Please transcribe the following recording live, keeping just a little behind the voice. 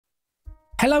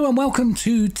Hello and welcome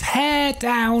to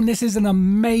Teardown. This is an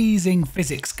amazing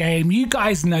physics game. You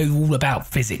guys know all about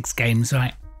physics games,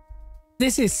 right?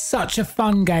 This is such a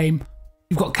fun game.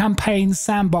 You've got campaigns,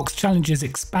 sandbox challenges,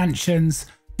 expansions.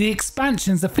 The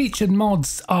expansions, the featured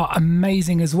mods are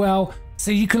amazing as well. So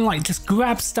you can like just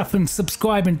grab stuff and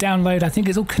subscribe and download. I think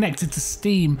it's all connected to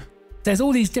Steam. There's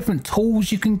all these different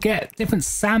tools you can get, different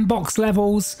sandbox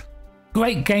levels,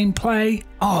 great gameplay.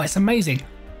 Oh, it's amazing.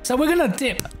 So we're going to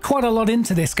dip quite a lot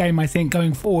into this game, I think,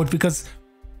 going forward, because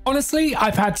honestly,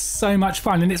 I've had so much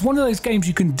fun and it's one of those games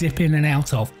you can dip in and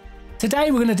out of.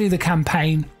 Today, we're going to do the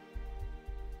campaign.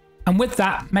 And with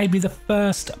that, maybe the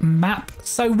first map.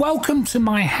 So welcome to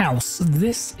my house.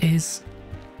 This is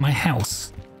my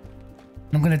house.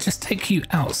 I'm going to just take you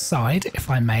outside,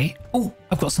 if I may. Oh,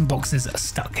 I've got some boxes that are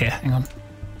stuck here. Hang on.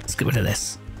 Let's get rid of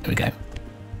this. There we go.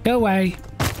 Go away.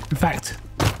 In fact,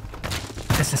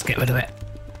 let's just get rid of it.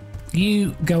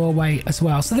 You go away as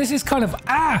well. So this is kind of,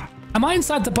 am I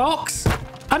inside the box?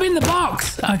 I'm in the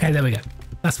box. Okay, there we go.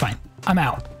 That's fine. I'm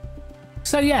out.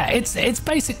 So yeah, it's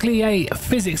basically a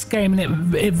physics game,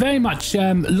 and it very much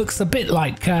looks a bit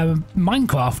like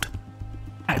Minecraft,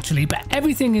 actually, but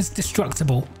everything is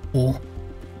destructible,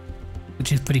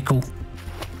 which is pretty cool.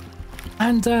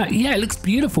 And yeah, it looks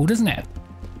beautiful, doesn't it?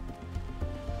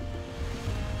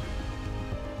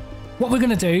 What we're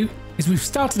going to do is we've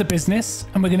started a business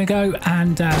and we're going to go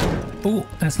and oh,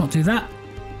 let's not do that.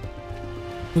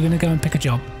 We're going to go and pick a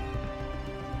job.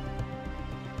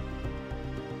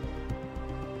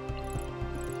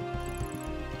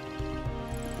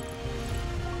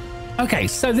 Okay,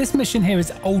 so this mission here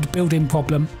is old building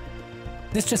problem.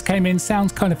 This just came in,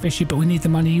 sounds kind of fishy, but we need the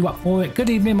money. You up for it? Good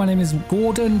evening, my name is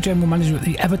Gordon, general manager at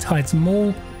the Evertides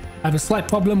Mall. I have a slight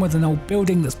problem with an old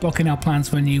building that's blocking our plans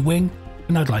for a new wing,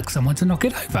 and I'd like someone to knock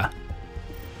it over.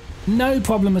 No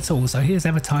problem at all. So here's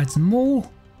Evertides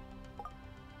Mall,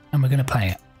 and we're going to play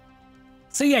it.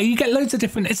 So yeah, you get loads of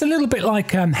different, it's a little bit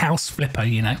like House Flipper,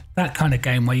 you know, that kind of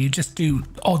game where you just do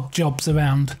odd jobs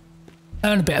around,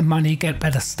 earn a bit of money, get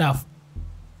better stuff.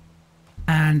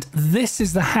 And this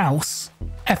is the house,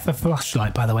 F for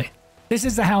flashlight, by the way. This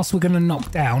is the house we're going to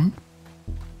knock down.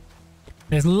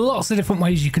 There's lots of different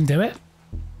ways you can do it.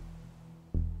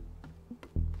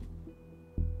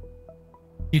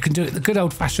 You can do it the good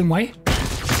old-fashioned way.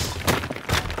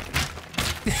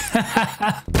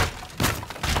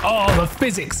 Oh, the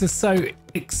physics are so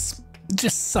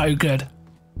just so good.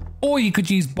 Or you could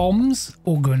use bombs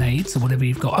or grenades or whatever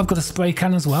you've got. I've got a spray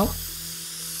can as well,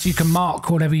 so you can mark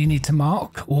whatever you need to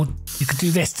mark. Or you could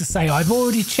do this to say, I've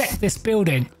already checked this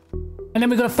building. And then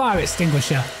we've got a fire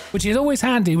extinguisher, which is always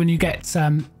handy when you get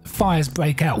fires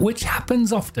break out, which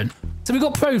happens often. So we've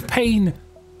got propane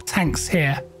tanks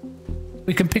here.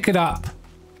 We can pick it up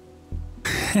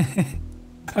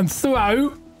and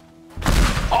throw.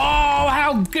 Oh,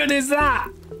 how good is that?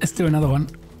 Let's do another one.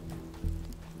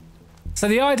 So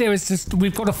the idea is just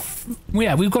we've got to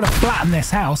flatten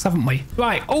this house, haven't we?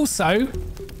 Right. Also,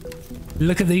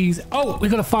 look at these. Oh,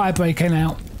 we've got a fire breaking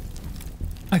out.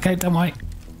 Okay, don't worry.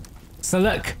 So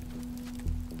look.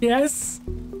 Yes,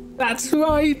 that's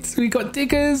right. We got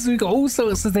diggers. We got all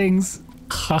sorts of things.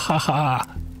 Ha ha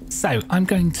ha. So I'm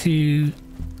going to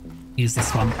use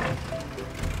this one.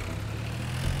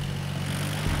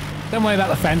 Don't worry about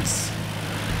the fence.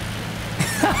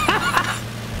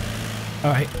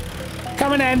 All right,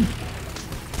 coming in.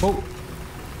 Oh,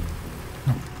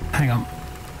 hang on.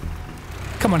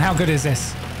 Come on, how good is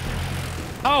this?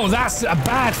 Oh, that's a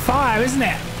bad fire, isn't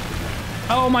it?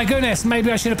 Oh my goodness, maybe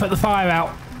I should have put the fire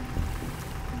out.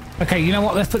 Okay, you know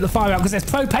what? Let's put the fire out because there's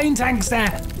propane tanks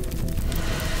there.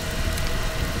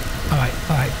 All right.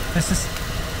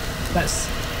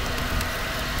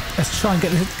 Let's try and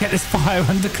get this fire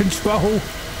under control.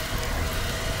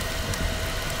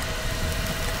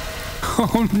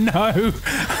 Oh no!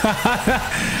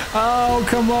 Oh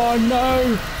come on,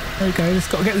 no! There we go. Let's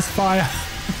got to get this fire.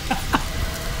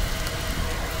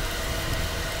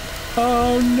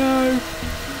 Oh no!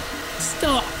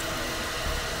 Stop!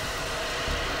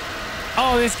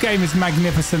 Oh, this game is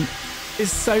magnificent.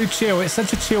 It's so chill. It's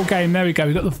such a chill game. There we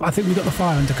go. I think we got the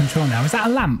fire under control now. Is that a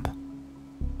lamp?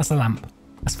 That's a lamp.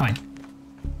 That's fine.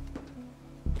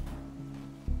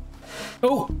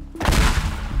 Oh.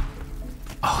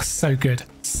 Oh, so good.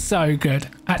 So good.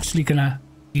 Actually gonna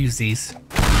use these.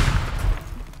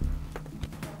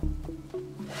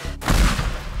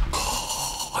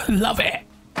 Oh, I love it.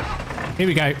 Here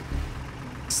we go.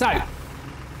 So,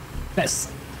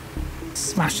 let's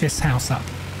smash this house up.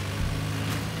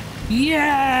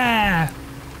 Yeah!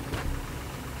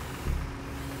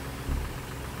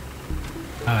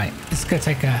 All right, let's go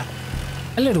take a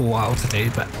a little while to do,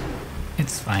 but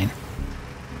it's fine.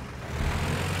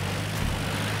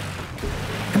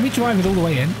 Can we drive it all the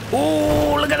way in?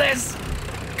 Oh, look at this!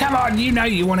 Come on, you know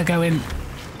you want to go in.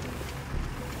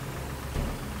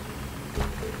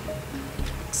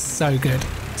 So good.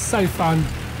 So fun.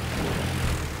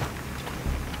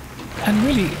 And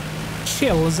really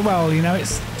chill as well, you know?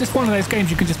 It's just one of those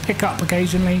games you can just pick up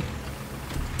occasionally.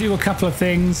 Do a couple of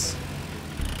things.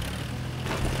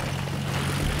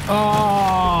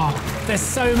 Oh, there's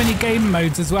so many game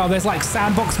modes as well. There's like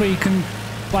sandbox where you can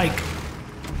like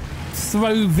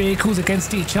throw vehicles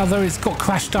against each other. It's got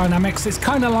crash dynamics. It's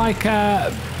kind of like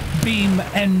Beam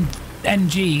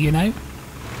NG, you know?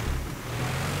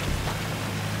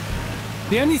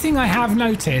 The only thing I have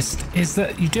noticed is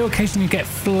that you do occasionally get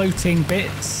floating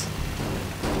bits.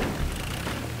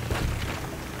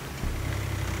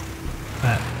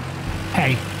 But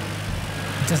hey,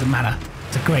 it doesn't matter.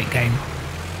 It's a great game.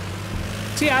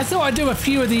 So yeah, I thought I'd do a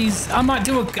few of these. I might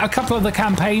do a couple of the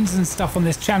campaigns and stuff on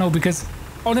this channel because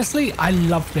honestly, I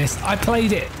love this. I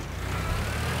played it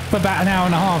for about an hour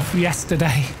and a half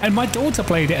yesterday, and my daughter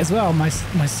played it as well. My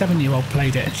 7-year-old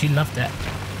played it and she loved it.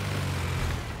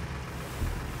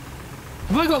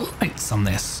 Have I got lights on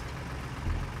this?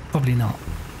 Probably not.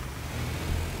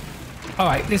 All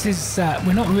right, this is,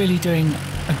 we're not really doing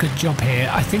a good job here.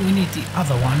 I think we need the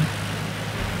other one.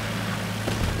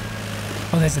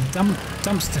 Oh, there's a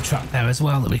dumpster truck there as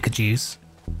well that we could use.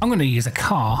 I'm going to use a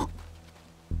car.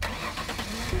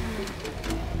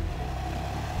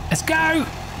 Let's go!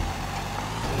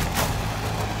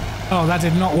 Oh, that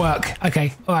did not work.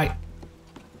 Okay, all right.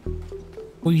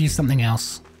 We'll use something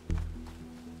else.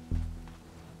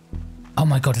 Oh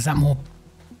my god, is that more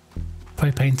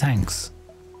propane tanks?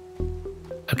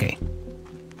 Okay.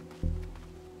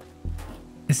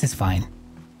 This is fine.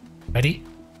 Ready?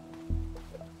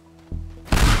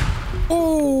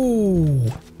 Oh!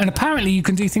 And apparently you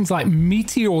can do things like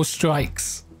meteor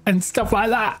strikes and stuff like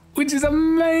that, which is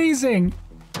amazing.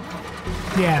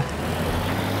 Yeah.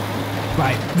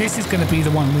 Right, this is going to be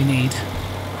the one we need.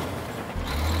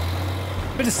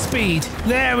 Bit of speed.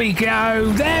 There we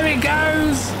go. There it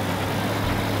goes.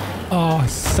 Oh,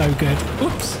 so good.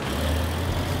 Oops.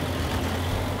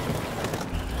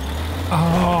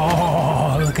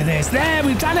 Oh, look at this. There,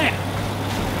 we've done it.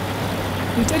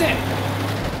 We did it.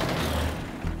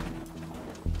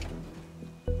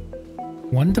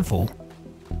 Wonderful.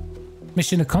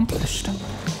 Mission accomplished.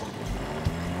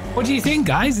 What do you think,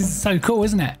 guys? This is so cool,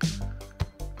 isn't it?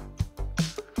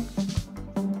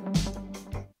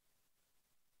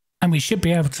 And we should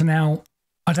be able to now...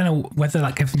 I don't know whether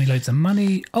that gives me loads of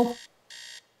money. Oh.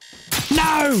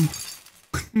 No!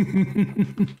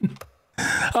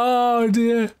 Oh,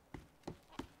 dear.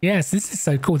 Yes, this is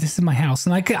so cool. This is my house.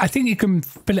 And I think you can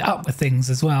fill it up with things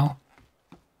as well.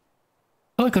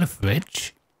 Oh, I got a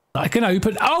fridge. I can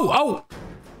open... Oh!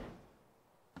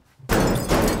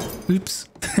 Oops.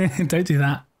 Don't do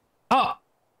that. Oh!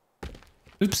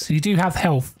 Oops, you do have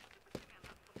health.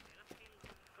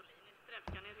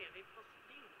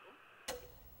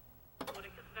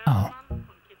 Oh.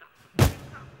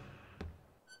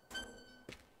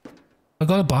 I've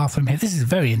got a bathroom here. This is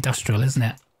very industrial, isn't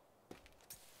it?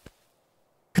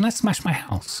 Can I smash my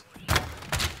house?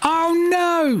 Oh,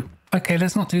 no! Okay,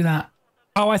 let's not do that.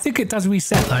 Oh, I think it does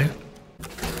reset, though.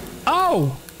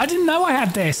 Oh! I didn't know I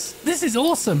had this. This is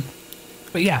awesome.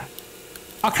 But yeah,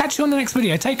 I'll catch you on the next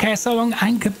video. Take care, so long,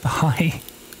 and goodbye.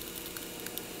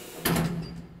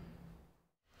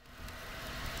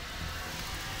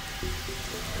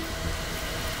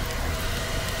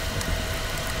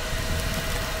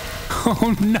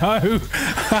 Oh no!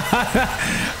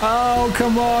 Oh,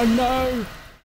 come on, no!